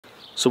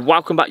So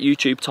welcome back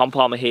YouTube, Tom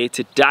Palmer here.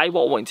 Today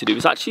what I wanted to do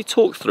is actually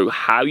talk through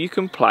how you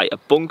can play a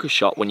bunker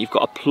shot when you've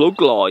got a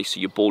plug lie, so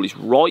your ball is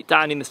right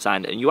down in the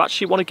sand and you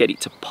actually want to get it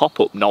to pop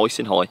up nice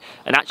and high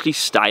and actually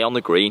stay on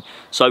the green.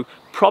 So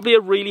probably a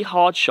really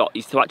hard shot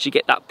is to actually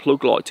get that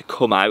plug lie to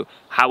come out.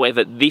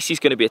 However, this is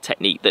going to be a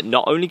technique that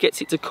not only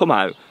gets it to come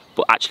out,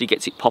 but actually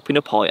gets it popping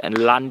up high and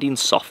landing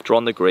softer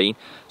on the green.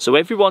 So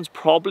everyone's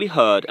probably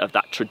heard of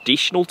that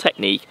traditional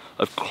technique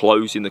of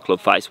closing the club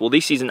face. Well,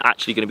 this isn't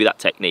actually going to be that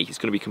technique. It's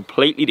going to be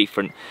completely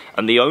different.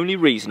 And the only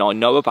reason I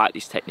know about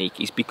this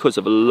technique is because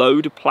of a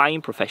load of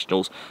playing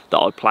professionals that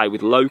I play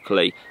with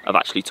locally have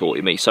actually taught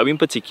it me. So in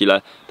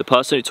particular, the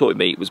person who taught it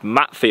me was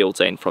Matt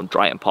Fieldsend from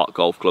Drayton Park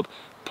Golf Club,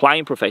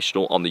 playing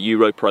professional on the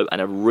Euro Pro and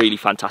a really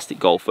fantastic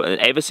golfer. And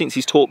ever since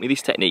he's taught me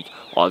this technique,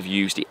 I've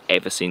used it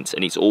ever since,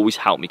 and it's always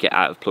helped me get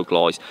out of plug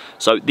lies.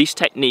 So this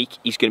technique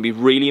is going to be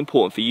really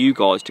important for you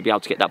guys to be able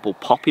to get that ball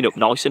popping up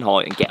nice and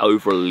high and get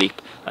over a lip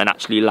and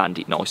actually land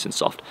it nice and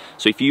soft.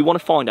 So if you want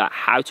to find out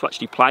how to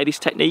actually play this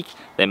technique,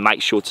 then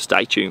make sure to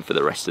stay tuned for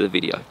the rest of the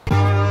video.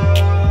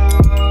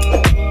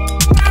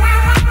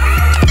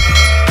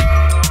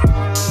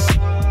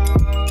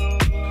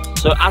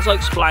 So as I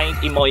explained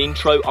in my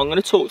intro, I'm going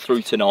to talk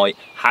through tonight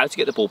how to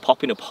get the ball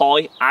popping up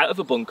high out of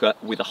a bunker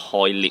with a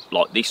high lip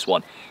like this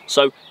one.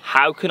 So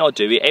how can I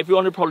do it?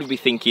 Everyone would probably be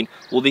thinking,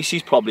 well, this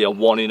is probably a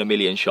 1 in a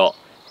million shot.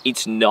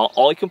 It's not.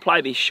 I can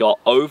play this shot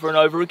over and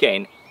over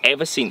again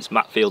ever since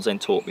Matt Fieldsend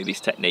taught me this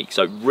technique.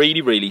 So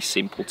really, really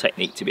simple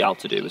technique to be able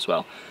to do as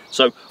well.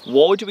 So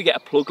why do we get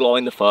a plug lie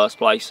in the first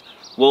place?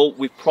 Well,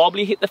 we've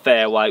probably hit the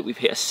fairway, we've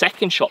hit a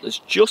second shot that's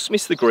just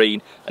missed the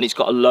green and it's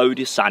got a load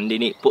of sand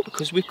in it, but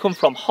because we've come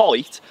from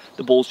height,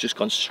 the ball's just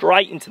gone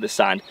straight into the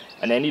sand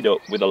and ended up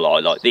with a lie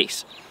like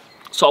this.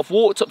 So I've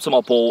walked up to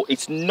my ball,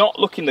 it's not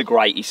looking the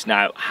greatest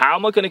now. How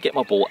am I going to get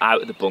my ball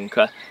out of the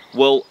bunker?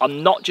 Well,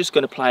 I'm not just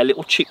going to play a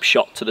little chip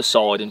shot to the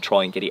side and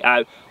try and get it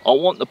out. I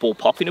want the ball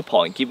popping up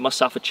high and give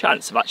myself a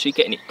chance of actually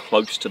getting it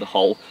close to the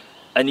hole.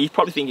 And you're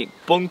probably thinking,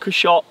 bunker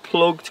shot,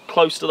 plugged,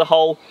 close to the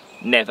hole?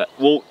 Never.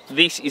 Well,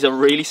 this is a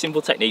really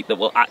simple technique that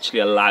will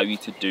actually allow you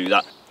to do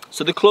that.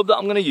 So the club that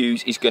I'm going to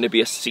use is going to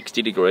be a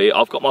 60 degree.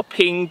 I've got my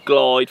Ping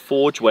Glide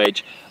Forge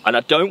wedge, and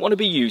I don't want to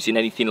be using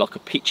anything like a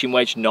pitching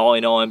wedge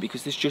 9-iron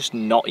because there's just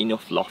not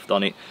enough loft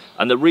on it.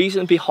 And the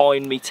reason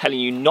behind me telling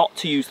you not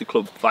to use the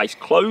club face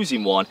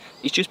closing one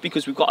is just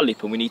because we've got a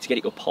lip and we need to get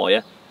it up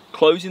higher.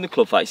 Closing the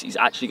club face is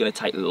actually going to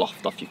take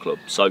loft off your club.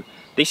 So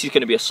this is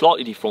going to be a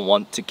slightly different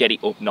one to get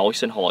it up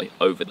nice and high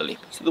over the lip.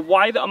 So the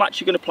way that I'm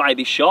actually going to play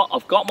this shot,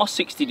 I've got my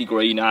 60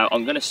 degree now.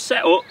 I'm going to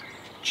set up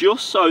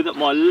just so that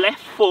my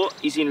left foot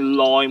is in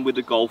line with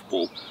the golf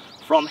ball.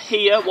 From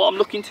here, what I'm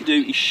looking to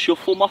do is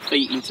shuffle my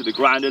feet into the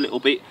ground a little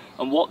bit,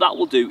 and what that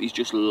will do is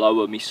just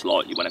lower me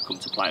slightly when I come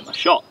to playing my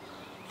shot.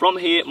 From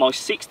here, my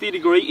 60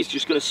 degree is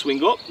just going to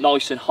swing up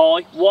nice and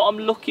high. What I'm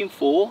looking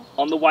for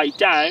on the way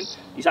down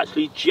is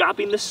actually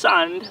jabbing the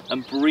sand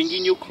and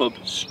bringing your club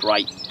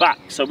straight back.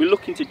 So we're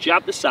looking to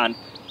jab the sand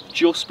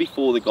just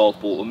before the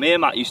golf ball. And me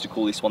and Matt used to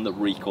call this one the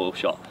recoil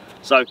shot.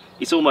 So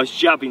it's almost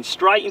jabbing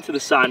straight into the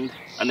sand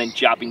and then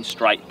jabbing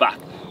straight back.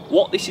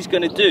 What this is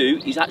going to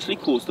do is actually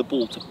cause the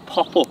ball to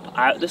pop up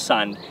out of the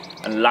sand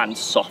and land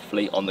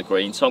softly on the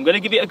green. So I'm going to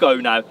give it a go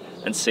now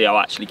and see how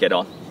I actually get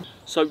on.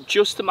 So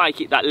just to make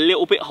it that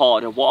little bit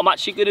harder, what I'm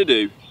actually going to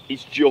do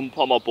is jump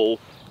on my ball,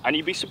 and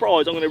you'd be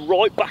surprised, I'm going to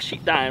right bash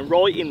it down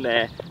right in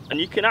there, and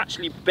you can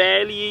actually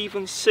barely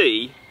even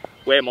see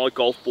where my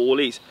golf ball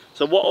is.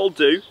 So what I'll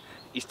do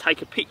is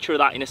take a picture of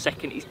that in a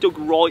second. It's dug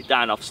right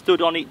down. I've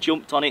stood on it,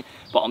 jumped on it,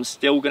 but I'm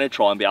still going to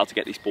try and be able to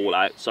get this ball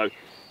out. So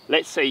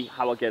let's see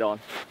how I get on.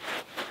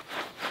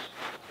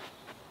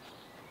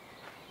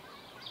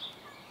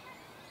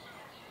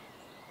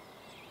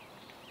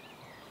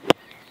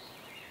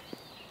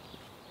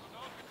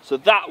 So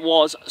that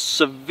was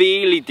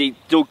severely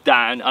dug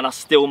down, and I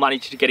still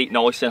managed to get it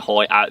nice and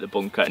high out of the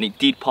bunker, and it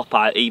did pop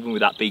out even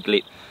with that big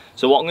lip.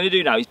 So what I'm going to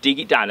do now is dig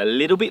it down a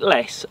little bit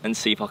less and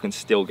see if I can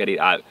still get it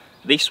out.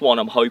 This one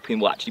I'm hoping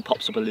will actually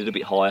pops up a little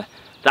bit higher.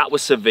 That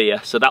was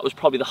severe, so that was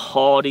probably the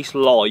hardest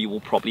lie you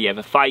will probably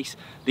ever face.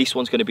 This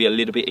one's going to be a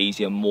little bit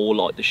easier, more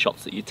like the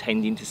shots that you're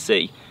tending to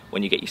see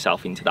when you get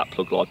yourself into that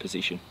plug lie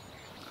position.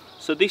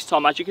 So this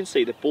time, as you can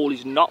see, the ball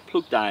is not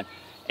plugged down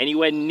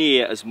anywhere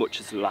near as much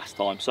as the last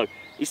time. So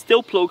it's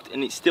still plugged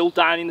and it's still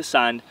down in the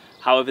sand.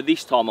 However,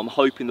 this time I'm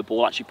hoping the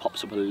ball actually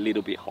pops up a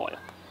little bit higher.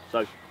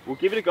 So we'll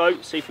give it a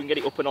go, see if we can get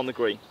it up and on the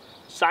green.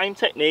 Same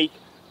technique,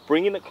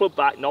 bringing the club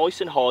back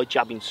nice and high,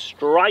 jabbing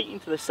straight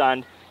into the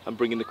sand and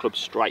bringing the club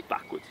straight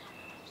backwards.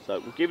 So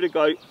we'll give it a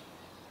go.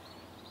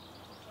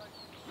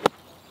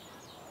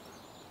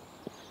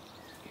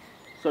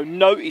 So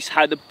notice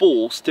how the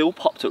ball still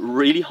popped up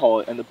really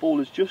high and the ball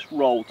has just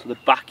rolled to the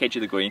back edge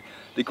of the green.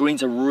 The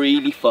greens are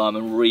really firm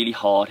and really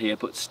hard here,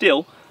 but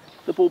still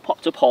the ball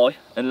popped up high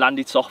and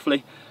landed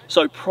softly.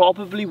 So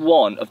probably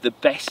one of the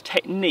best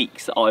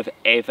techniques that I've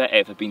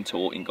ever been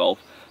taught in golf.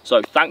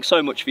 So thanks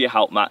so much for your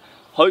help, Matt.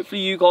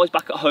 Hopefully you guys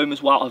back at home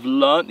as well have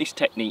learnt this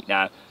technique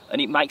now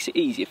and it makes it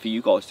easier for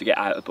you guys to get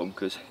out of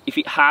bunkers. If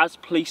it has,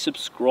 please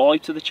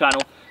subscribe to the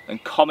channel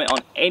and comment on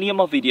any of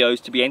my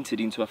videos to be entered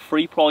into a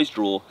free prize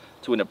draw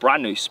to win a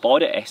brand new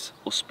Spider S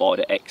or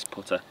Spider X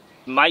putter.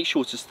 Make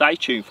sure to stay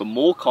tuned for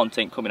more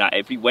content coming out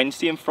every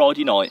Wednesday and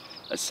Friday night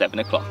at 7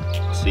 o'clock.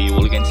 See you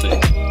all again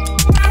soon.